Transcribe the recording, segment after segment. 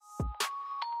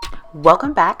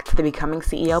Welcome back to the Becoming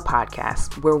CEO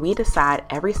podcast, where we decide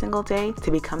every single day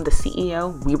to become the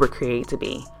CEO we were created to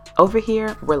be. Over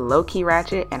here, we're low-key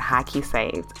ratchet and high-key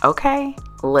saved, okay?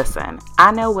 Listen,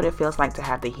 I know what it feels like to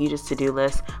have the hugest to-do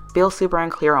list, feel super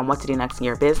unclear on what to do next in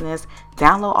your business,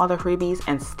 download all the freebies,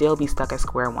 and still be stuck at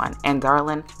square one. And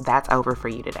darling, that's over for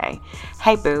you today.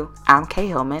 Hey boo, I'm Kay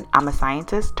Hillman. I'm a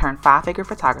scientist turned five-figure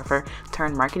photographer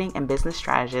turned marketing and business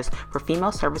strategist for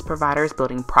female service providers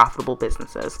building profitable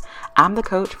businesses. I'm the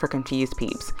coach for confused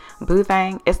peeps. Boo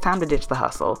thang, it's time to ditch the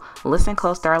hustle. Listen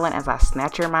close, darling, as I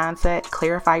snatch your mindset,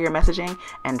 clarify your messaging,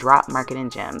 and drop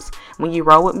marketing gems. When you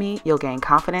roll with me, you'll gain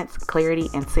confidence, clarity,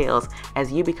 and sales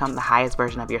as you become the highest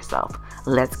version of yourself.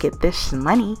 Let's get this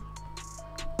money.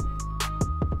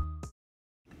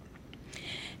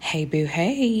 Hey boo,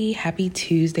 hey, happy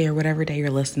Tuesday or whatever day you're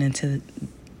listening to.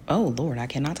 Oh Lord, I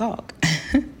cannot talk.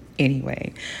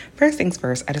 Anyway, first things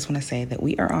first, I just want to say that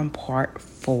we are on part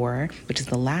 4, which is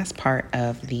the last part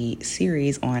of the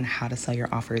series on how to sell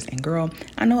your offers. And girl,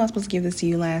 I know I was supposed to give this to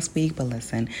you last week, but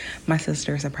listen, my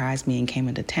sister surprised me and came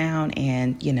into town,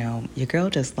 and your girl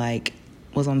just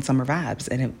was on summer vibes,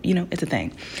 and it's a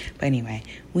thing. But anyway,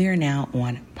 we are now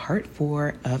on part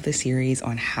 4 of the series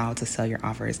on how to sell your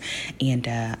offers. And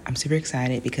I'm super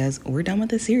excited because we're done with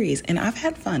the series, and I've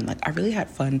had fun. I really had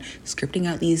fun scripting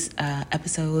out these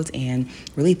episodes and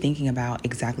really thinking about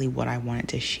exactly what I wanted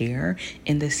to share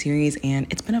in this series. And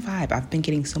it's been a vibe. I've been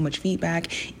getting so much feedback,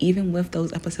 even with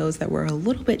those episodes that were a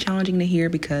little bit challenging to hear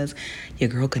because your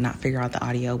girl could not figure out the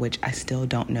audio, which I still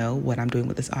don't know what I'm doing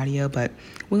with this audio, but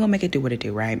we're gonna make it do what it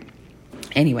do, right?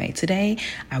 Anyway, today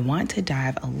I want to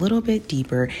dive a little bit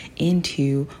deeper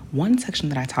into one section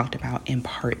that I talked about in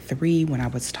part 3 when I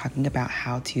was talking about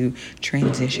how to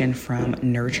transition from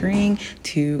nurturing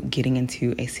to getting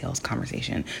into a sales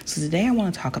conversation. So today I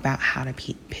want to talk about how to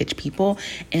pitch people,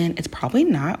 and it's probably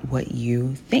not what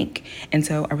you think. And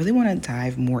so I really want to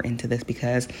dive more into this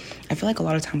because I feel like a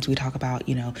lot of times we talk about,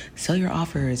 sell your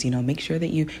offers, make sure that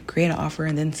you create an offer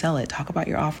and then sell it. Talk about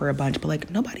your offer a bunch, but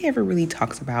nobody ever really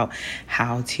talks about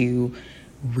how to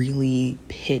really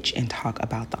pitch and talk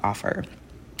about the offer.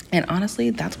 And honestly,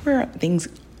 that's where things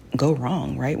go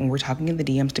wrong, right? When we're talking in the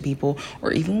DMs to people,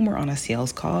 or even when we're on a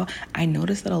sales call, I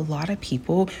notice that a lot of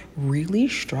people really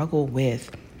struggle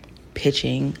with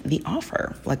pitching the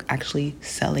offer, actually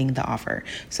selling the offer.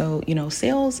 So,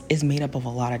 sales is made up of a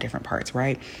lot of different parts,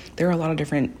 right? There are a lot of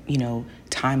different,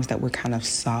 times that we're kind of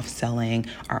soft selling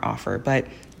our offer, but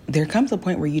there comes a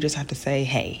point where you just have to say,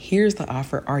 hey, here's the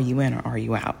offer. Are you in or are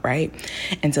you out, right?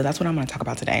 And so that's what I'm going to talk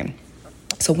about today.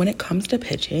 So when it comes to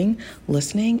pitching,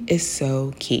 listening is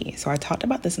so key. So I talked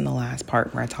about this in the last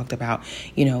part where I talked about,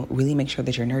 really make sure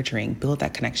that you're nurturing, build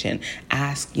that connection,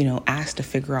 ask to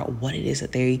figure out what it is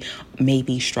that they may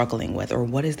be struggling with or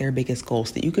what is their biggest goal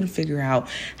so that you can figure out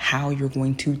how you're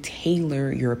going to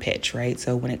tailor your pitch, right?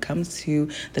 So when it comes to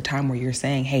the time where you're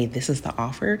saying, hey, this is the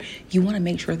offer, you want to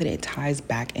make sure that it ties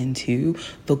back into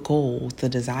the goals, the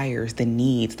desires, the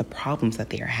needs, the problems that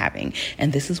they are having.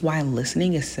 And this is why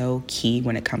listening is so key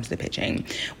when it comes to pitching.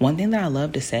 One thing that I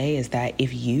love to say is that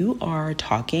if you are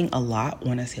talking a lot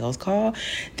on a sales call,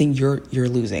 then you're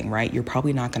losing, right? You're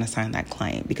probably not going to sign that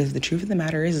client, because the truth of the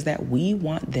matter is that we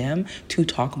want them to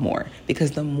talk more,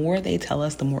 because the more they tell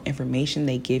us, the more information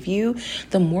they give you,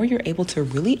 the more you're able to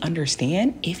really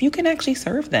understand if you can actually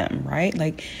serve them, right?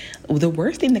 The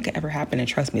worst thing that could ever happen, and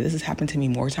trust me, this has happened to me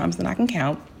more times than I can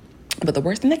count, but the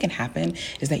worst thing that can happen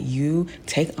is that you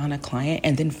take on a client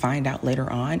and then find out later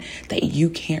on that you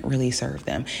can't really serve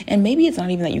them. And maybe it's not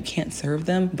even that you can't serve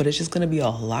them, but it's just going to be a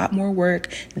lot more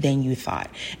work than you thought.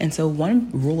 And so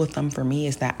one rule of thumb for me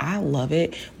is that I love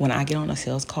it when I get on a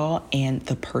sales call and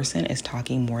the person is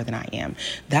talking more than I am.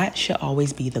 That should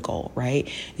always be the goal, right?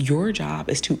 Your job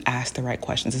is to ask the right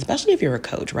questions, especially if you're a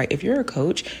coach, right? If you're a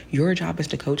coach, your job is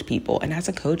to coach people. And as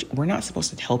a coach, we're not supposed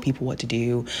to tell people what to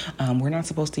do. We're not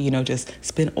supposed to, just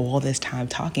spend all this time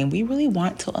talking. We really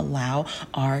want to allow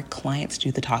our clients to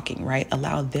do the talking, right?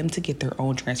 Allow them to get their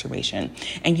own transformation.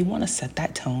 And you want to set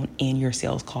that tone in your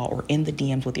sales call or in the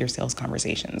DMs with your sales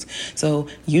conversations. So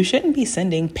you shouldn't be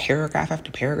sending paragraph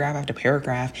after paragraph after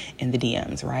paragraph in the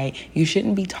DMs, right? You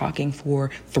shouldn't be talking for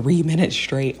 3 minutes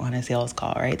straight on a sales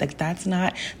call, right? That's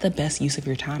not the best use of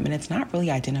your time, and it's not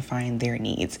really identifying their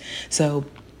needs. So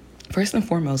First and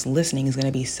foremost, listening is going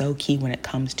to be so key when it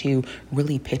comes to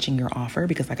really pitching your offer,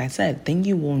 because like I said, then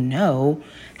you will know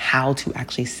how to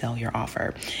actually sell your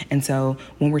offer. And so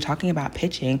when we're talking about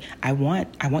pitching, I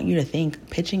want you to think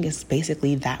pitching is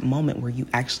basically that moment where you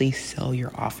actually sell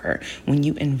your offer. When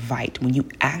you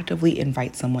actively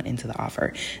invite someone into the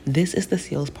offer. This is the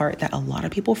sales part that a lot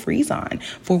of people freeze on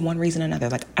for one reason or another.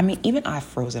 Like, I mean, even I've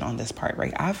frozen on this part,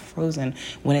 right? I've frozen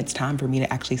when it's time for me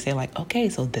to actually say like, okay,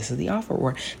 so this is the offer,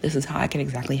 or this is how I can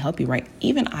exactly help you, right?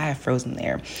 Even I have frozen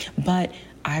there. But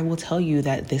I will tell you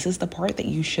that this is the part that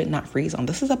you should not freeze on.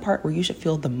 This is the part where you should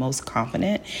feel the most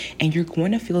confident, and you're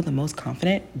going to feel the most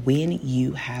confident when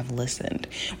you have listened.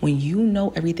 When you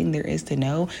know everything there is to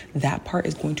know, that part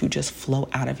is going to just flow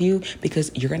out of you,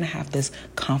 because you're going to have this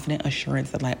confident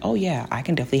assurance that like, oh yeah, I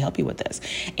can definitely help you with this.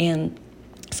 And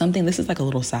this is like a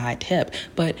little side tip,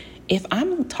 but if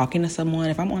I'm talking to someone,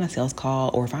 if I'm on a sales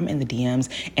call, or if I'm in the DMs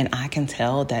and I can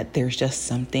tell that there's just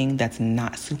something that's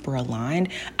not super aligned,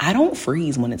 I don't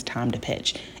freeze when it's time to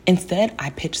pitch. Instead, I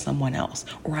pitch someone else,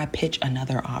 or I pitch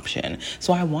another option.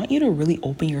 So I want you to really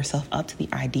open yourself up to the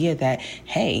idea that,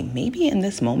 hey, maybe in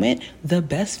this moment, the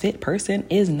best fit person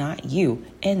is not you.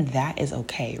 And that is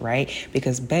okay, right?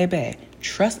 Because baby,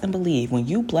 trust and believe, when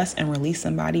you bless and release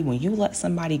somebody, when you let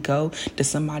somebody go to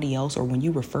somebody else, or when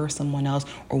you refer someone else,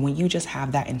 or when you just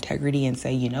have that integrity and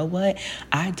say, you know what,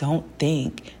 I don't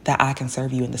think that I can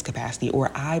serve you in this capacity,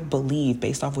 or I believe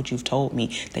based off what you've told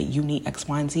me that you need X,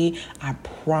 Y, and Z, I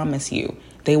promise you,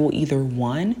 they will either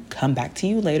one, come back to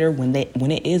you later when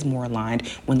it is more aligned,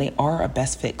 when they are a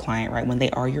best fit client, right? When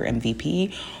they are your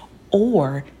MVP,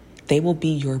 or they will be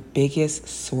your biggest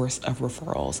source of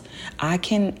referrals. I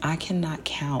cannot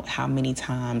count how many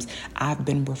times I've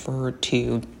been referred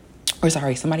to,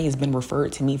 somebody has been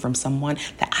referred to me from someone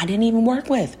that I didn't even work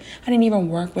with. I didn't even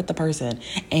work with the person,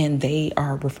 and they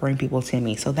are referring people to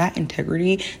me. So that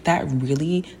integrity, that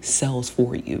really sells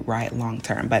for you, right? Long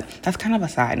term. But that's kind of a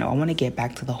side note. I want to get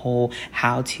back to the whole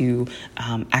how to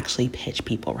actually pitch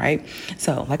people, right?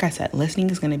 So like I said,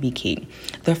 listening is going to be key.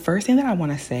 The first thing that I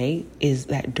want to say is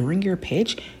that during your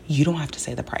pitch, you don't have to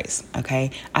say the price,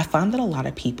 okay? I find that a lot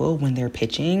of people, when they're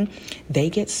pitching, they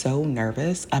get so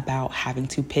nervous about having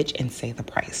to pitch and say the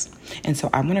price. And so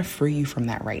I'm going to free you from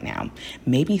that right now.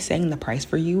 Maybe saying the price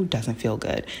for you doesn't feel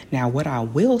good. Now, what I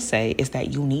will say is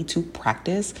that you need to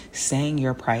practice saying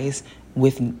your price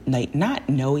with like not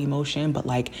no emotion, but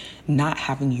like not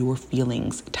having your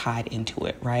feelings tied into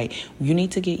it, right? You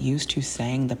need to get used to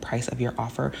saying the price of your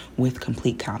offer with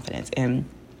complete confidence. And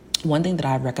one thing that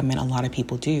I recommend a lot of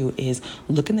people do is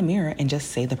look in the mirror and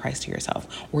just say the price to yourself,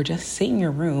 or just sit in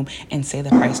your room and say the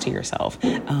price to yourself.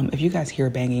 If you guys hear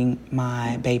banging,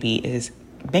 my baby is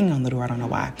banging on the door. I don't know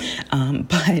why.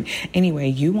 But anyway,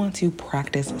 you want to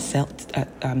practice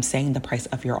saying the price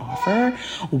of your offer,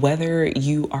 whether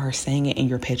you are saying it in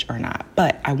your pitch or not.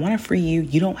 But I want to free you.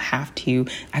 You don't have to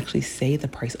actually say the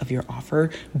price of your offer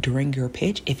during your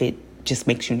pitch if it just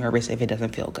makes you nervous, if it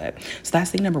doesn't feel good. So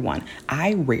that's thing number one.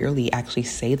 I rarely actually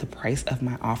say the price of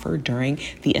my offer during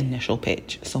the initial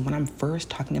pitch. So when I'm first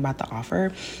talking about the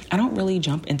offer, I don't really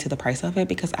jump into the price of it,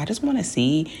 because I just want to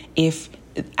see if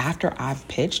after I've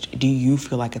pitched, do you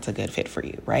feel like it's a good fit for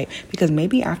you, right? Because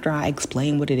maybe after I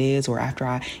explain what it is, or after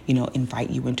I,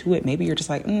 invite you into it, maybe you're just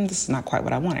like, this is not quite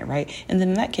what I wanted, right? And then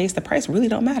in that case, the price really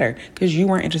don't matter, because you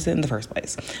weren't interested in the first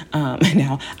place.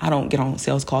 Now, I don't get on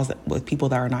sales calls with people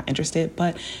that are not interested,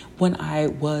 but when I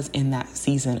was in that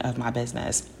season of my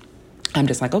business, I'm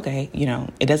just like, okay,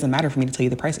 it doesn't matter for me to tell you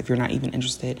the price if you're not even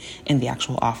interested in the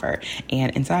actual offer.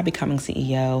 And inside Becoming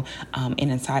CEO, and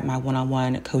inside my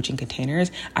one-on-one coaching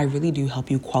containers, I really do help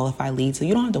you qualify leads. So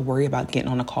you don't have to worry about getting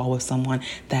on a call with someone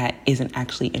that isn't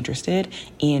actually interested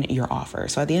in your offer.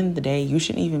 So at the end of the day, you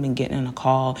shouldn't even be getting on a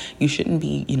call. You shouldn't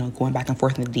be, going back and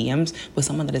forth in the DMs with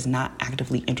someone that is not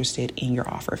actively interested in your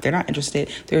offer. If they're not interested,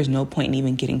 there's no point in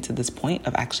even getting to this point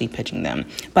of actually pitching them.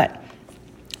 But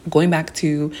going back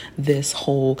to this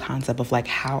whole concept of like,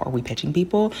 how are we pitching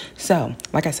people? So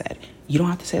like I said, you don't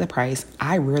have to say the price.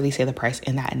 I rarely say the price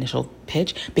in that initial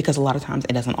pitch, because a lot of times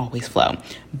it doesn't always flow.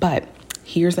 But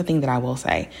here's the thing that I will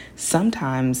say.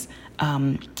 Sometimes,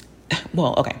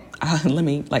 let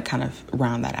me kind of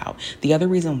round that out. The other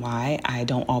reason why I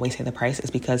don't always say the price is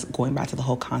because, going back to the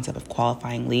whole concept of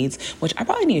qualifying leads, which I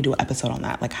probably need to do an episode on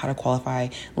that, like how to qualify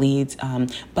leads.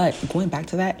 But going back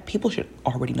to that, people should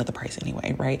already know the price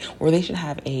anyway, right? Or they should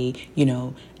have a,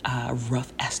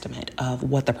 rough estimate of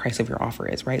what the price of your offer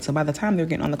is, right? So by the time they're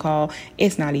getting on the call,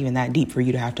 it's not even that deep for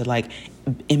you to have to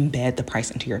embed the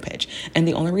price into your pitch. And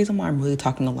the only reason why I'm really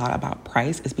talking a lot about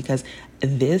price is because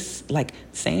this,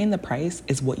 saying the price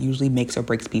is what you usually makes or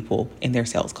breaks people in their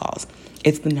sales calls.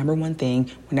 It's the number one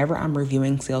thing whenever I'm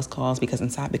reviewing sales calls, because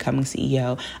inside Becoming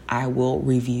CEO, I will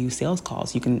review sales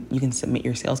calls. You can submit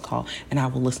your sales call and I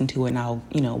will listen to it and I'll,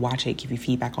 watch it, give you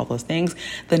feedback, all those things.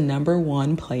 The number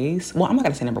one place, well, I'm not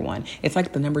going to say number one. It's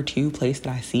like the number two place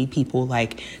that I see people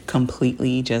like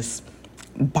completely just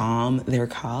bomb their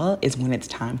call is when it's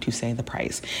time to say the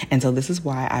price. And so this is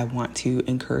why I want to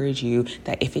encourage you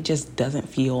that if it just doesn't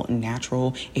feel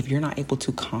natural, if you're not able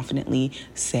to confidently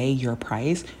say your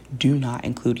price, do not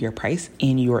include your price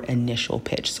in your initial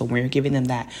pitch. So when you're giving them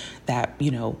that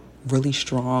really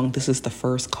strong, this is the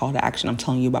first call to action, I'm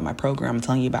telling you about my program, I'm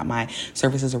telling you about my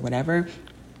services or whatever.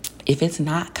 If it's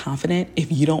not confident,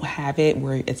 if you don't have it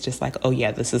where it's just like, oh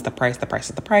yeah, this is the price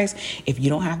is the price. If you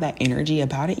don't have that energy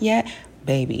about it yet,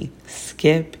 baby,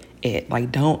 skip it.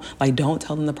 Don't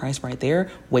tell them the price right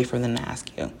there. Wait for them to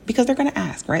ask you, because they're going to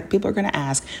ask, right? People are going to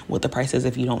ask what the price is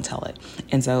if you don't tell it.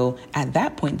 And so at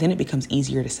that point, then it becomes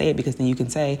easier to say it, because then you can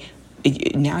say,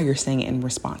 now you're saying it in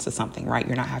response to something, right?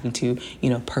 You're not having to,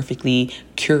 perfectly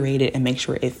curate it and make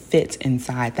sure it fits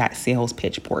inside that sales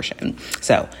pitch portion.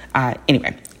 So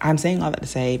anyway, I'm saying all that to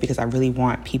say, because I really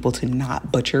want people to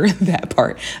not butcher that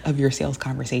part of your sales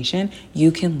conversation.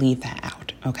 You can leave that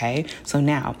out. Okay. So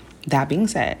now, that being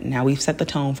said, now we've set the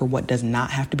tone for what does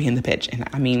not have to be in the pitch. And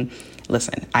I mean,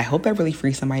 listen, I hope that really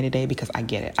frees somebody today, because I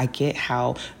get it. I get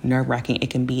how nerve-wracking it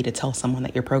can be to tell someone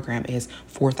that your program is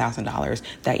 $4,000,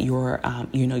 that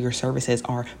your services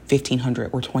are $1,500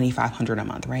 or $2,500 a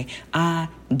month, right? I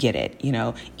get it.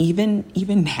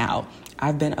 Even now,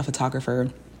 I've been a photographer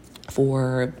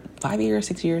for 5 years,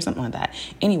 6 years, something like that.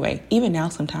 Anyway, even now,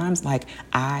 sometimes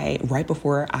right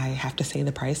before I have to say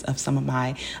the price of some of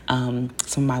my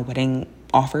wedding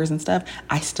offers and stuff,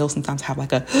 I still sometimes have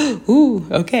like a, ooh,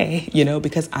 okay,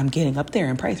 because I'm getting up there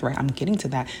in price, right? I'm getting to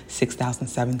that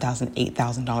 $6,000, $7,000,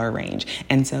 $8,000 range.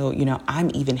 And so,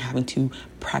 I'm even having to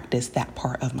practice that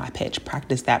part of my pitch,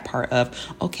 practice that part of,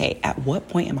 okay, at what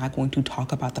point am I going to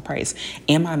talk about the price?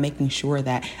 Am I making sure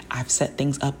that I've set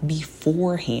things up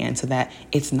beforehand so that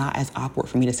it's not as awkward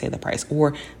for me to say the price?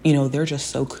 Or, they're just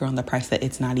so clear on the price that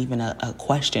it's not even a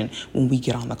question when we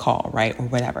get on the call, right? Or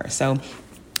whatever. So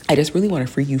I just really want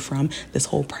to free you from this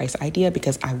whole price idea,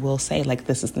 because I will say,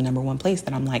 this is the number one place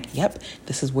that I'm like, yep,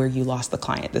 this is where you lost the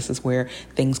client. This is where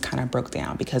things kind of broke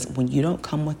down, because when you don't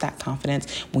come with that confidence,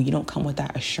 when you don't come with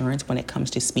that assurance when it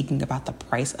comes to speaking about the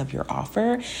price of your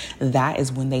offer, that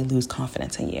is when they lose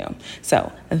confidence in you.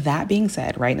 So that being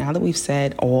said, right now that we've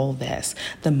said all this,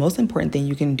 the most important thing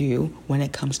you can do when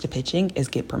it comes to pitching is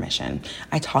get permission.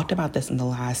 I talked about this in the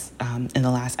last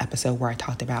episode, where I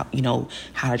talked about,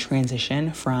 how to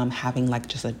transition from having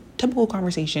just a typical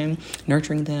conversation,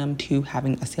 nurturing them, to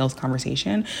having a sales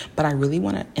conversation. But I really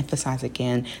want to emphasize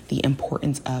again the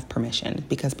importance of permission,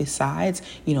 because besides,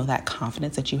 that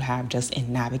confidence that you have just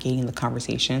in navigating the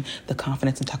conversation, the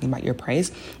confidence in talking about your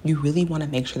price, you really want to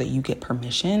make sure that you get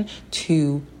permission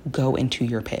to go into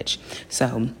your pitch.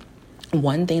 So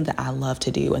one thing that I love to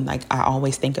do, and I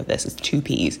always think of this, is 2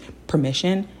 P's,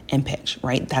 permission and pitch,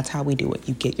 right? That's how we do it.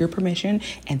 You get your permission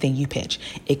and then you pitch.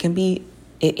 It can be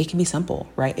simple,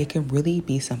 right? It can really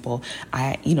be simple.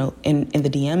 In the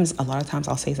DMs, a lot of times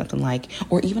I'll say something like,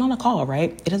 or even on a call,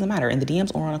 right? It doesn't matter. In the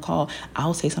DMs or on a call,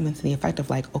 I'll say something to the effect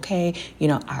of okay,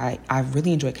 I've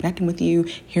really enjoyed connecting with you,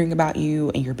 hearing about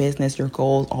you and your business, your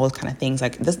goals, all those kind of things.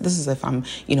 This is if I'm,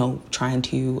 trying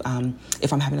to,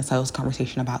 if I'm having a sales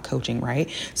conversation about coaching, right?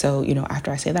 So,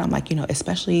 after I say that, I'm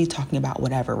especially talking about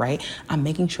whatever, right? I'm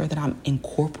making sure that I'm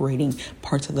incorporating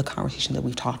parts of the conversation that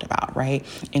we've talked about, right?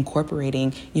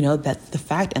 Incorporating, that the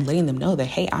fact, and letting them know that,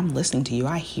 hey, I'm listening to you.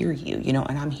 I hear you,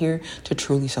 and I'm here to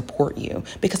truly support you,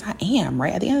 because I am,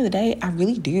 right? At the end of the day, I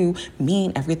really do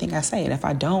mean everything I say. And if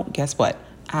I don't, guess what?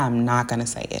 I'm not going to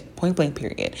say it. Point blank,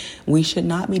 period. We should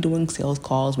not be doing sales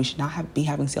calls. We should not be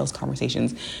having sales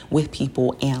conversations with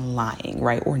people and lying,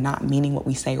 right? Or not meaning what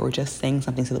we say, or just saying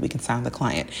something so that we can sound the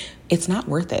client. It's not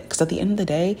worth it, because at the end of the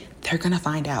day, they're going to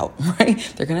find out, right?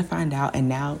 They're going to find out, and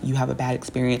now you have a bad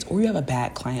experience, or you have a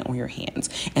bad client on your hands,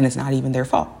 and it's not even their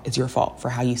fault. It's your fault for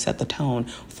how you set the tone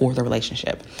for the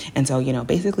relationship. And so,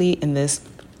 basically in this,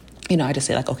 I just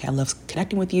say okay, I love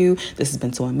connecting with you. This has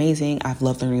been so amazing. I've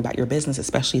loved learning about your business,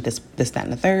 especially this, that,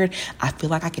 and the third. I feel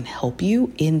like I can help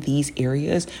you in these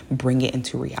areas, bring it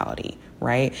into reality,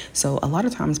 right? So a lot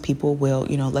of times people will,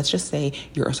 let's just say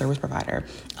you're a service provider.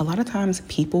 A lot of times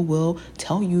people will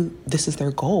tell you this is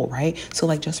their goal, right? So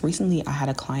like just recently I had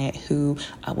a client who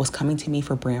was coming to me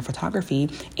for brand photography,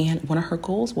 and one of her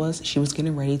goals was she was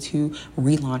getting ready to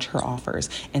relaunch her offers.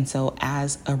 And so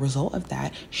as a result of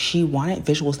that, she wanted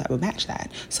visuals that would match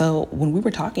that. So when we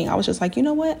were talking, I was just like, you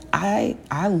know what? I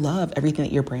love everything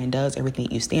that your brand does, everything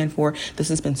that you stand for. This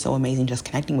has been so amazing just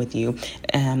connecting with you.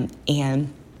 And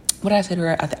what I said to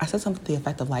her, I said something to the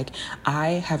effect of like,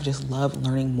 I have just loved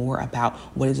learning more about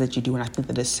what it is that you do. And I think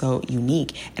that is so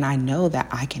unique. And I know that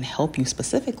I can help you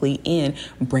specifically in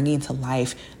bringing to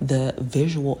life the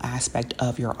visual aspect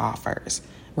of your offers,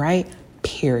 right?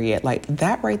 Period. Like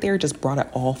that right there just brought it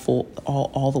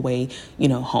all the way,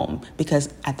 home,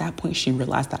 because at that point she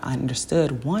realized that I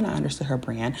understood, one, I understood her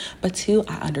brand, but two,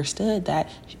 I understood that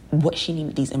what she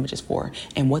needed these images for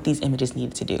and what these images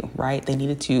needed to do, right? They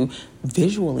needed to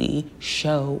visually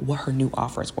show what her new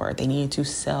offers were. They needed to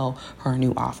sell her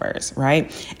new offers,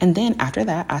 right? And then after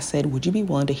that, I said, would you be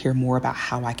willing to hear more about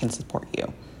how I can support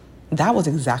you? That was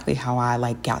exactly how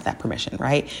I got that permission,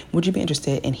 right? Would you be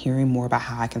interested in hearing more about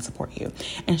how I can support you?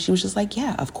 And she was just like,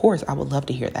 yeah, of course, I would love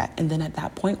to hear that. And then at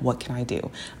that point, what can I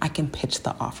do? I can pitch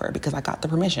the offer because I got the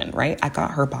permission, right? I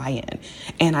got her buy-in,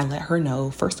 and I let her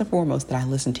know first and foremost that I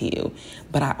listened to you,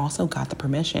 but I also got the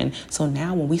permission. So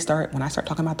now when I start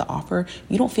talking about the offer,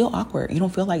 you don't feel awkward. You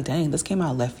don't feel like, dang, this came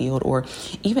out of left field, or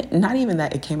not even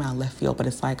that it came out of left field, but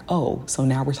it's like, oh, so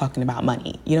now we're talking about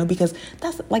money, because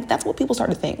that's what people start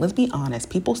to think. Let's be honest.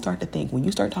 People start to think when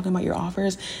you start talking about your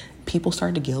offers, people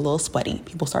start to get a little sweaty.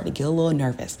 People start to get a little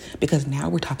nervous because now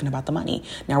we're talking about the money.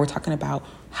 Now we're talking about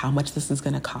how much this is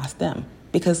going to cost them.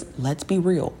 Because let's be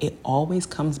real, it always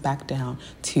comes back down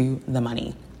to the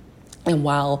money. And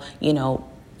while,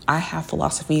 I have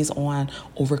philosophies on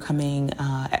overcoming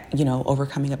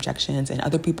objections, and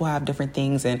other people have different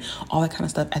things and all that kind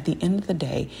of stuff. At the end of the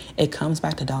day, it comes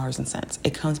back to dollars and cents.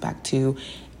 It comes back to,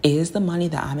 is the money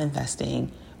that I'm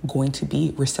investing going to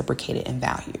be reciprocated in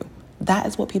value? That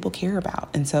is what people care about.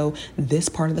 And so this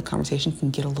part of the conversation can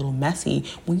get a little messy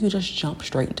when you just jump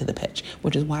straight into the pitch,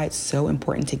 which is why it's so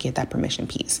important to get that permission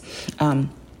piece.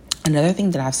 Another thing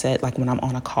that I've said, like when I'm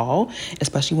on a call,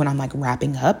 especially when I'm like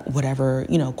wrapping up whatever,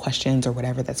 questions or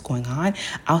whatever that's going on,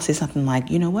 I'll say something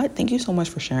like, you know what, thank you so much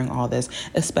for sharing all this,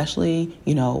 especially,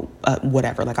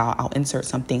 whatever, like I'll insert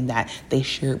something that they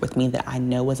shared with me that I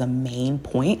know is a main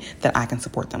point that I can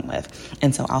support them with.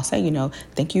 And so I'll say,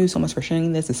 thank you so much for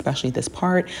sharing this, especially this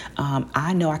part.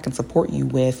 I know I can support you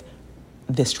with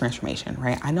this transformation,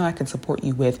 right? I know I can support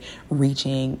you with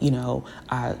reaching,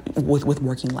 with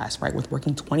working less, right? With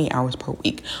working 20 hours per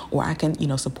week, or I can,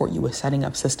 support you with setting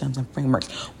up systems and frameworks,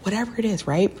 whatever it is,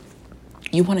 right?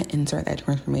 You want to insert that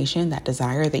transformation, that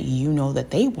desire that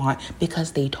that they want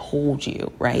because they told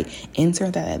you, right?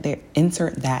 Insert that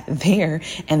there,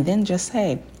 and then just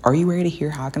say, are you ready to hear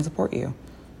how I can support you?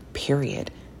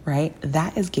 Period. Right?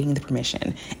 That is getting the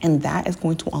permission, and that is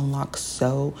going to unlock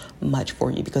so much for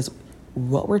you, because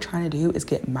what we're trying to do is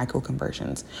get micro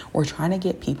conversions. We're trying to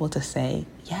get people to say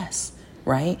yes,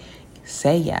 right?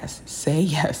 Say yes, say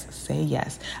yes, say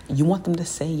yes. You want them to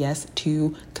say yes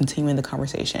to continuing the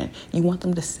conversation. You want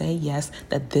them to say yes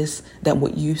that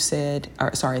what you said,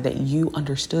 that you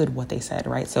understood what they said,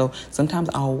 right? So sometimes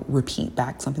I'll repeat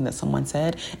back something that someone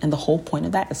said, and the whole point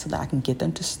of that is so that I can get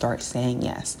them to start saying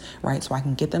yes, right? So I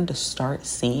can get them to start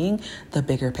seeing the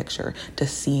bigger picture, to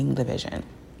seeing the vision.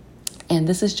 And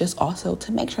this is just also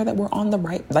to make sure that we're on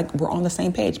the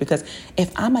same page, because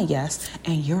if I'm a yes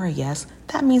and you're a yes,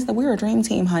 that means that we're a dream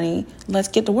team, honey. Let's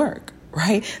get to work,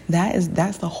 right?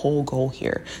 That's the whole goal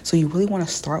here. So you really want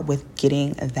to start with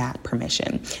getting that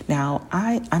permission. Now,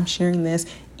 I'm sharing this,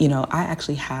 I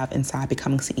actually have inside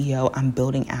Becoming CEO, I'm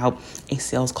building out a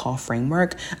sales call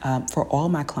framework for all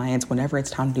my clients. Whenever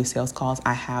it's time to do sales calls,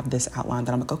 I have this outline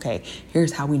that I'm like, okay,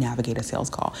 here's how we navigate a sales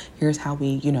call. Here's how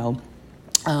we,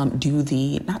 do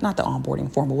the, not the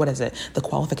onboarding form, but what is it? The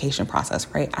qualification process,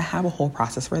 right? I have a whole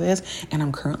process for this, and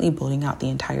I'm currently building out the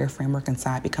entire framework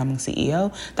inside Becoming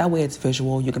CEO. That way it's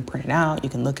visual. You can print it out. You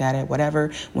can look at it,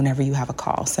 whatever, whenever you have a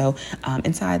call. So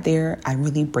inside there, I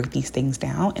really break these things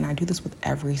down, and I do this with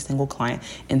every single client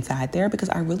inside there, because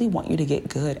I really want you to get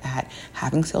good at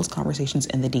having sales conversations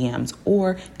in the DMs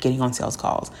or getting on sales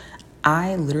calls.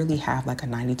 I literally have like a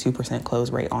 92% close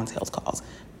rate on sales calls.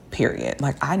 Period.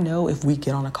 Like, I know if we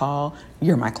get on a call,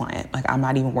 you're my client. Like, I'm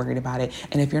not even worried about it.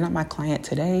 And if you're not my client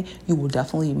today, you will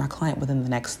definitely be my client within the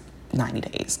next 90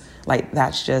 days. Like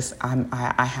that's just,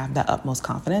 I have that utmost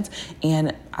confidence.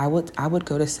 And I would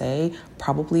go to say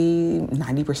probably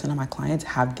 90% of my clients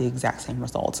have the exact same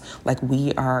results. Like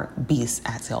we are beasts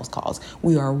at sales calls.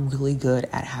 We are really good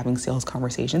at having sales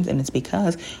conversations. And it's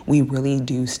because we really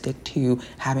do stick to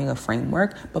having a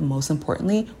framework, but most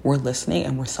importantly, we're listening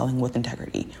and we're selling with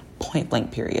integrity. Point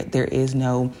blank period. There is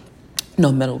no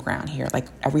middle ground here. Like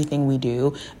everything we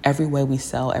do, every way we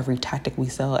sell, every tactic we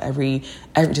sell, every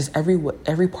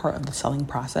part of the selling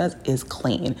process is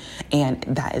clean, and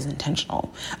that is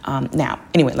intentional. Now,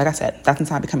 anyway, like I said, that's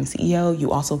inside Becoming CEO.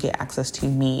 You also get access to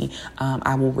me.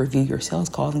 I will review your sales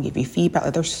calls and give you feedback.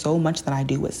 Like there's so much that I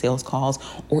do with sales calls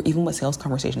or even with sales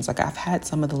conversations. Like I've had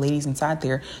some of the ladies inside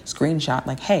there screenshot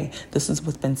like, hey, this is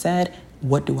what's been said.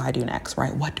 What do I do next,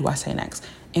 right? What do I say next?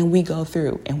 And we go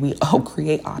through and we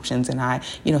create options, and I,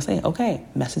 say, okay,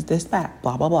 message this back,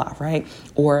 blah, blah, blah, right?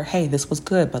 Or, hey, this was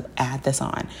good, but add this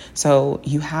on. So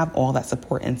you have all that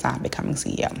support inside Becoming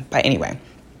CEO. But anyway,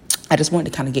 I just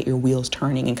wanted to kind of get your wheels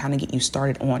turning and kind of get you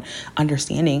started on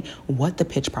understanding what the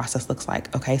pitch process looks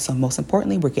like. Okay. So most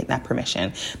importantly, we're getting that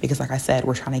permission because like I said,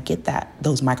 we're trying to get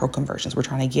those micro conversions. We're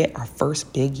trying to get our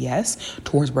first big yes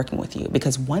towards working with you,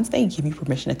 because once they give you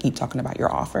permission to keep talking about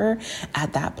your offer,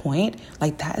 at that point,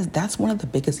 like that's one of the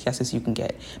biggest yeses you can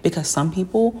get, because some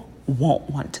people won't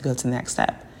want to go to the next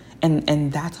step.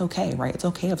 And that's okay, right? It's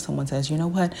okay if someone says, you know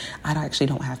what, I actually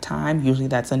don't have time. Usually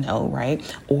that's a no, right?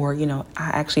 Or, I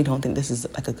actually don't think this is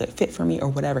like a good fit for me or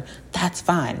whatever. That's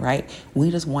fine, right? We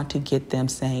just want to get them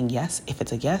saying yes if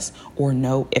it's a yes, or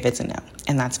no if it's a no.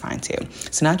 And that's fine too.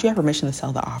 So now that you have permission to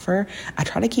sell the offer, I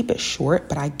try to keep it short,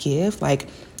 but I give like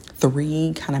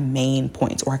 3 kind of main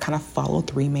points, or I kind of follow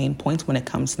 3 main points when it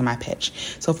comes to my pitch.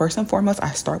 So first and foremost,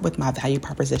 I start with my value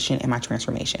proposition and my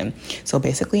transformation. So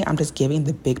basically, I'm just giving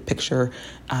the big picture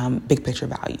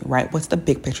value, right? What's the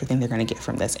big picture thing they're going to get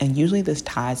from this? And usually this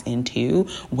ties into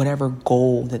whatever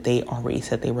goal that they already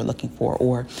said they were looking for,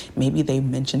 or maybe they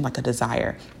mentioned like a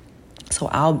desire. So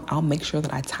I'll make sure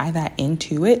that I tie that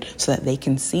into it so that they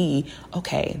can see,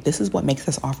 okay, this is what makes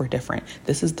this offer different.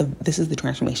 This is the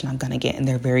transformation I'm going to get. And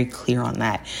they're very clear on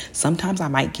that. Sometimes I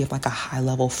might give like a high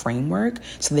level framework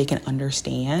so they can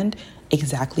understand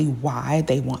exactly why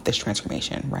they want this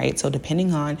transformation, right? So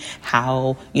depending on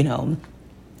how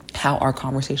our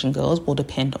conversation goes will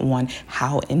depend on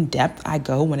how in depth I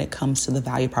go when it comes to the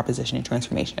value proposition and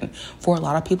transformation. For a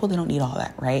lot of people, they don't need all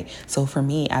that, right? So for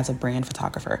me as a brand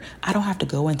photographer, I don't have to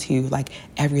go into like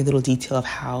every little detail of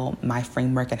how my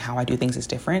framework and how I do things is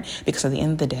different, because at the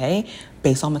end of the day,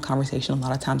 based on the conversation, a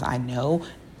lot of times I know,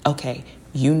 okay,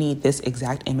 you need this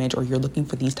exact image, or you're looking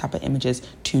for these type of images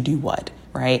to do what,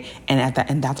 right?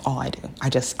 And that's all I do. I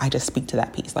just speak to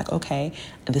that piece. Like, okay,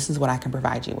 this is what I can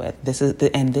provide you with. This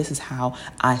is how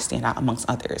I stand out amongst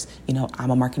others. I'm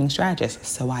a marketing strategist,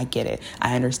 so I get it.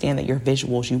 I understand that you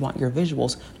want your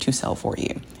visuals to sell for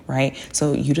you, right?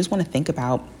 So you just want to think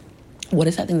about, what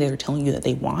is that thing they're telling you that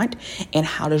they want, and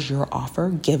how does your offer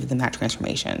give them that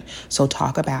transformation? So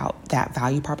talk about that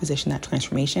value proposition, that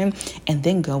transformation, and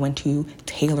then go into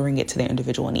tailoring it to their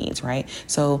individual needs, right?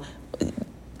 So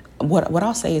what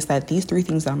I'll say is that these 3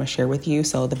 things that I'm going to share with you,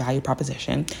 so the value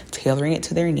proposition, tailoring it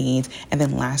to their needs, and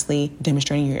then lastly,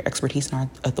 demonstrating your expertise and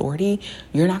authority,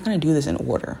 you're not going to do this in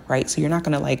order, right? So you're not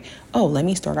going to like, oh, let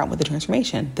me start out with the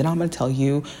transformation. Then I'm going to tell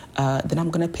you, then I'm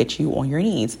going to pitch you on your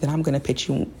needs. Then I'm going to pitch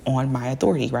you on my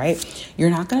authority, right? You're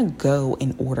not going to go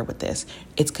in order with this.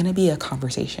 It's going to be a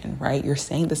conversation, right? You're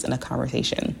saying this in a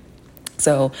conversation.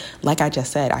 So like I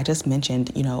just said, I just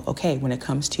mentioned, okay, when it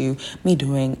comes to me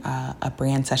doing a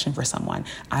brand session for someone,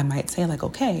 I might say like,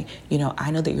 okay, I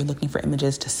know that you're looking for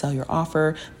images to sell your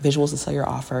offer, visuals to sell your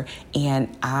offer.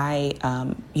 And I,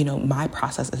 my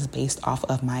process is based off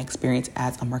of my experience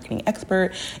as a marketing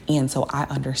expert. And so I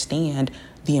understand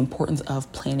the importance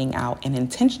of planning out and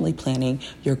intentionally planning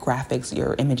your graphics,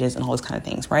 your images, and all those kind of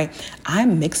things, right?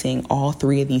 I'm mixing all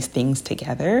 3 of these things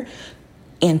together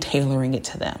and tailoring it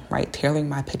to them, right? Tailoring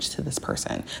my pitch to this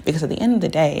person. Because at the end of the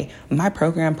day, my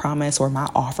program promise or my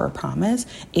offer promise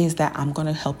is that I'm going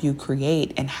to help you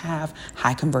create and have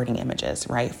high converting images,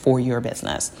 right? For your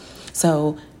business.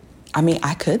 So,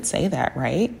 I could say that,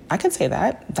 right? I could say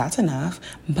that, that's enough,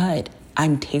 but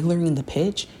I'm tailoring the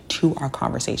pitch to our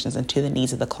conversations and to the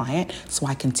needs of the client, so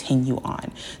I continue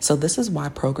on. So this is why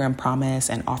program promise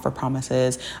and offer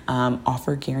promises,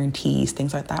 offer guarantees,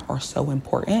 things like that are so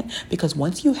important, because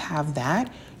once you have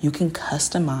that, you can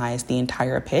customize the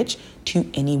entire pitch to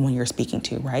anyone you're speaking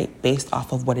to, right? Based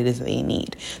off of what it is that they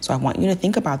need. So I want you to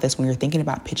think about this when you're thinking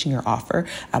about pitching your offer.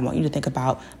 I want you to think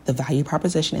about the value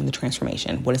proposition and the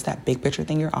transformation. What is that big picture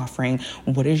thing you're offering?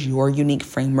 What is your unique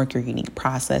framework, your unique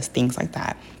process, things like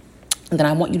that. And then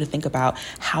I want you to think about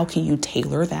how can you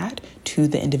tailor that to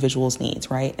the individual's needs,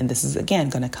 right? And this is, again,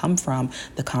 going to come from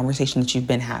the conversation that you've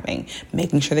been having,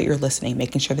 making sure that you're listening,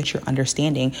 making sure that you're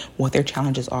understanding what their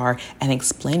challenges are, and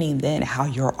explaining then how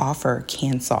your offer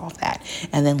can solve that.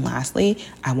 And then lastly,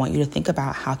 I want you to think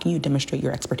about how can you demonstrate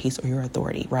your expertise or your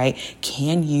authority, right?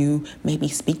 Can you maybe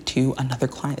speak to another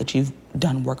client that you've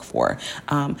done work for?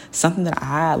 Something that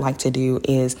I like to do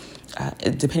is,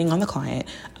 depending on the client,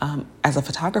 as a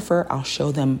photographer, I'll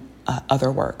show them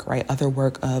other work, right? Other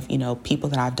work of, people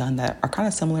that I've done that are kind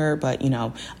of similar, but,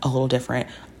 a little different.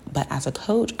 But as a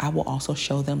coach, I will also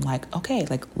show them okay,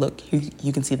 look,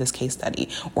 you can see this case study,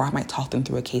 or I might talk them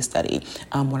through a case study.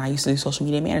 When I used to do social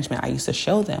media management, I used to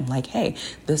show them hey,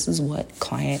 this is what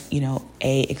client,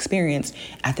 A experienced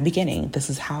at the beginning. This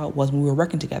is how it was when we were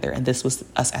working together. And this was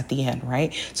us at the end,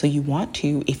 right? So you want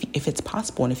to, if it's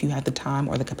possible, and if you have the time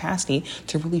or the capacity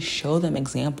to really show them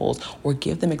examples or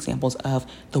give them examples of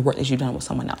the work that you've done with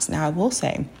someone else. Now, I will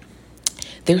say,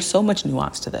 there's so much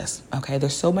nuance to this, okay?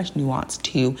 There's so much nuance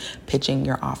to pitching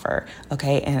your offer,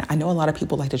 okay? And I know a lot of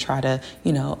people like to try to,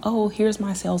 here's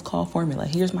my sales call formula.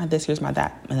 Here's my this, here's my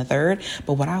that, and the third.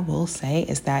 But what I will say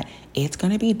is that it's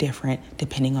going to be different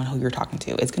depending on who you're talking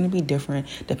to. It's going to be different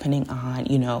depending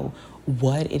on,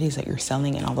 what it is that you're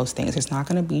selling and all those things. It's not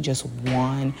going to be just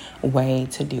one way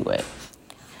to do it.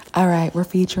 All right, we're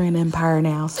featuring Empire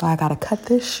now, so I got to cut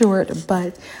this short,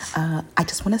 but I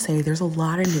just want to say there's a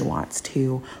lot of nuance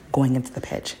to going into the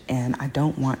pitch, and I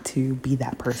don't want to be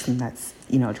that person that's,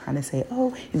 trying to say,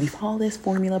 oh, if you follow this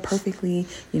formula perfectly,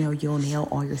 you'll nail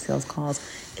all your sales calls.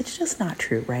 It's just not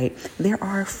true, right? There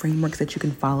are frameworks that you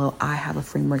can follow. I have a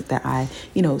framework that I,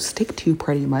 stick to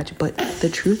pretty much, but the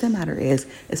truth of the matter is,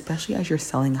 especially as you're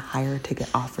selling higher ticket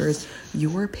offers,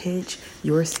 your pitch,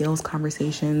 your sales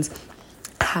conversations,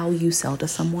 how you sell to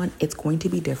someone, it's going to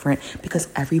be different because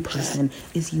every person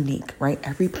is unique, right?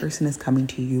 Every person is coming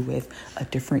to you with a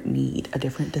different need, a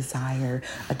different desire,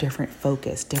 a different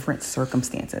focus, different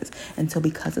circumstances. And so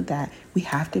because of that, we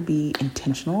have to be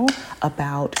intentional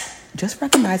about just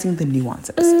recognizing the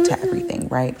nuances to everything,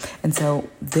 right? And so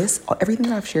everything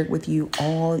that I've shared with you,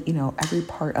 all, every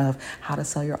part of how to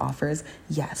sell your offers,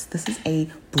 yes, this is a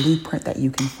blueprint that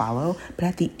you can follow. But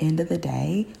at the end of the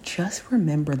day, just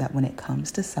remember that when it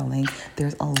comes to selling,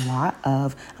 there's a lot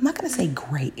of, I'm not going to say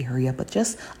gray area, but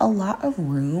just a lot of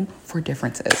room for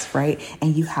differences, right?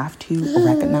 And you have to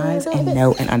recognize and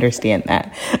know and understand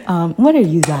that. What are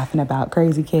you laughing about,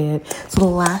 crazy kid? So the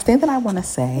last thing that I want to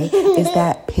say is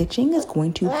that pitching is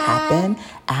going to happen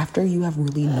after you have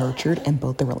really nurtured and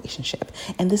built the relationship.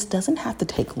 And this doesn't have to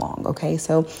take long, okay?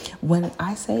 So when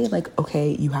I say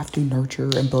okay, you have to nurture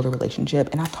and build a relationship,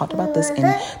 and I've talked about this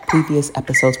in previous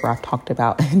episodes where I've talked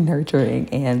about nurturing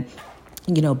and,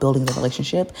 building the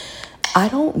relationship, I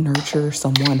don't nurture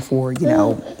someone for,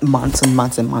 months and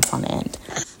months and months on end.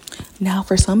 Now,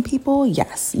 for some people,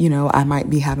 yes, I might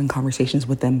be having conversations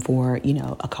with them for,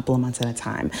 a couple of months at a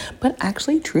time. But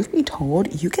actually, truth be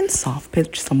told, you can soft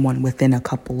pitch someone within a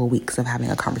couple of weeks of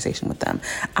having a conversation with them.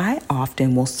 I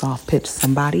often will soft pitch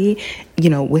somebody,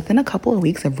 within a couple of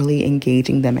weeks of really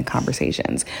engaging them in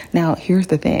conversations. Now, here's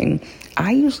the thing.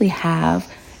 I usually have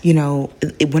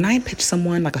when I pitch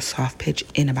someone like a soft pitch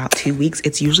in about 2 weeks,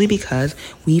 it's usually because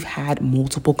we've had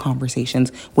multiple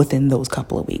conversations within those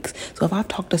couple of weeks. So if I've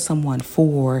talked to someone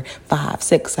 4, 5,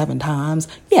 6, 7 times,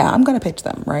 yeah, I'm going to pitch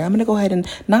them, right? I'm going to go ahead and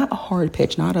not a hard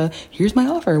pitch, not a, here's my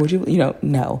offer. Would you,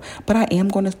 no, but I am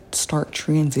going to start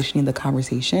transitioning the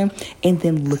conversation and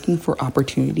then looking for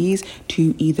opportunities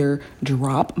to either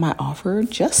drop my offer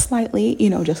just slightly,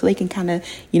 just so they can kind of,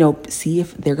 see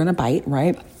if they're going to bite,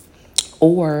 right?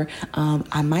 Or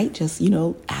I might just,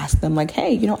 ask them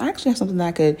hey, I actually have something that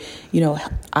I could,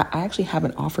 I actually have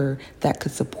an offer that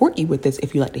could support you with this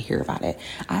if you'd like to hear about it.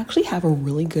 I actually have a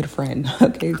really good friend.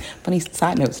 Okay, funny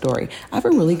side note story. I have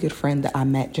a really good friend that I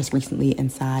met just recently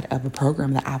inside of a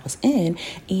program that I was in,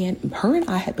 and her and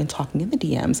I had been talking in the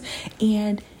DMs,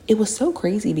 and it was so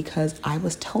crazy because I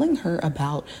was telling her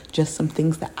about just some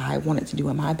things that I wanted to do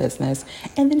in my business.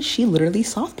 And then she literally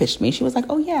soft pitched me. She was like,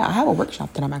 oh yeah, I have a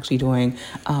workshop that I'm actually doing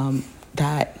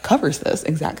that covers this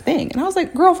exact thing. And I was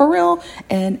like, girl, for real?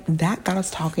 And that got us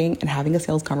talking and having a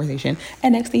sales conversation.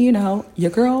 And next thing you know,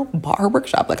 your girl bought her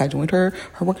workshop. I joined her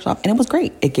workshop, and it was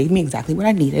great. It gave me exactly what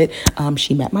I needed.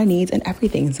 She met my needs and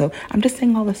everything. And so I'm just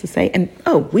saying all this to say, and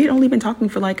we had only been talking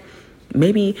for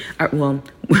maybe, well,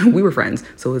 we were friends,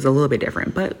 so it was a little bit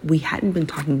different, but we hadn't been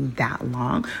talking that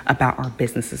long about our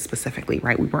businesses specifically,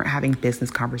 right? We weren't having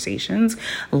business conversations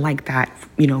like that,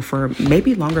 for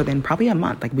maybe longer than probably a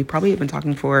month. Like we probably have been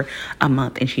talking for a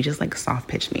month, and she just like soft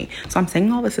pitched me. So I'm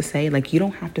saying all this to say, like, you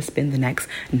don't have to spend the next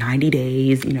 90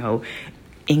 days,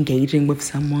 engaging with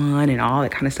someone and all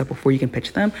that kind of stuff before you can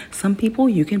pitch them. Some people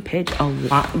you can pitch a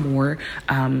lot more,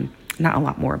 not a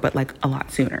lot more, but like a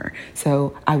lot sooner.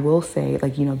 So I will say,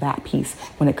 like, that piece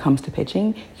when it comes to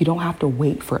pitching, you don't have to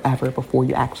wait forever before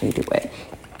you actually do it.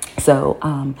 So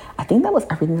I think that was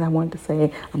everything that I wanted to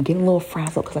say. I'm getting a little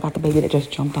frazzled because I got the baby that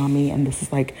just jumped on me, and this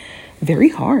is like very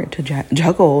hard to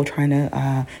juggle, trying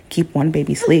to keep one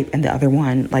baby asleep and the other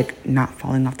one like not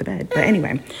falling off the bed. But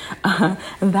anyway,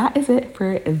 that is it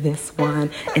for this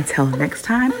one. Until next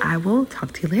time, I will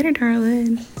talk to you later,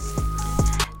 darling.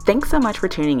 Thanks so much for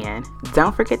tuning in.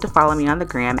 Don't forget to follow me on the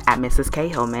gram at Mrs. K.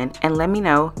 Hillman and let me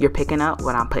know you're picking up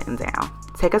what I'm putting down.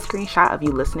 Take a screenshot of you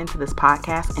listening to this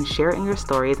podcast and share it in your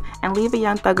stories, and leave a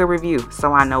Young Thugger review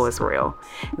so I know it's real.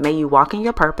 May you walk in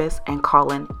your purpose and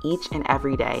call in each and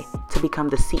every day to become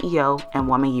the CEO and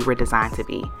woman you were designed to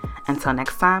be. Until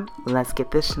next time, let's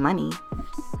get this money.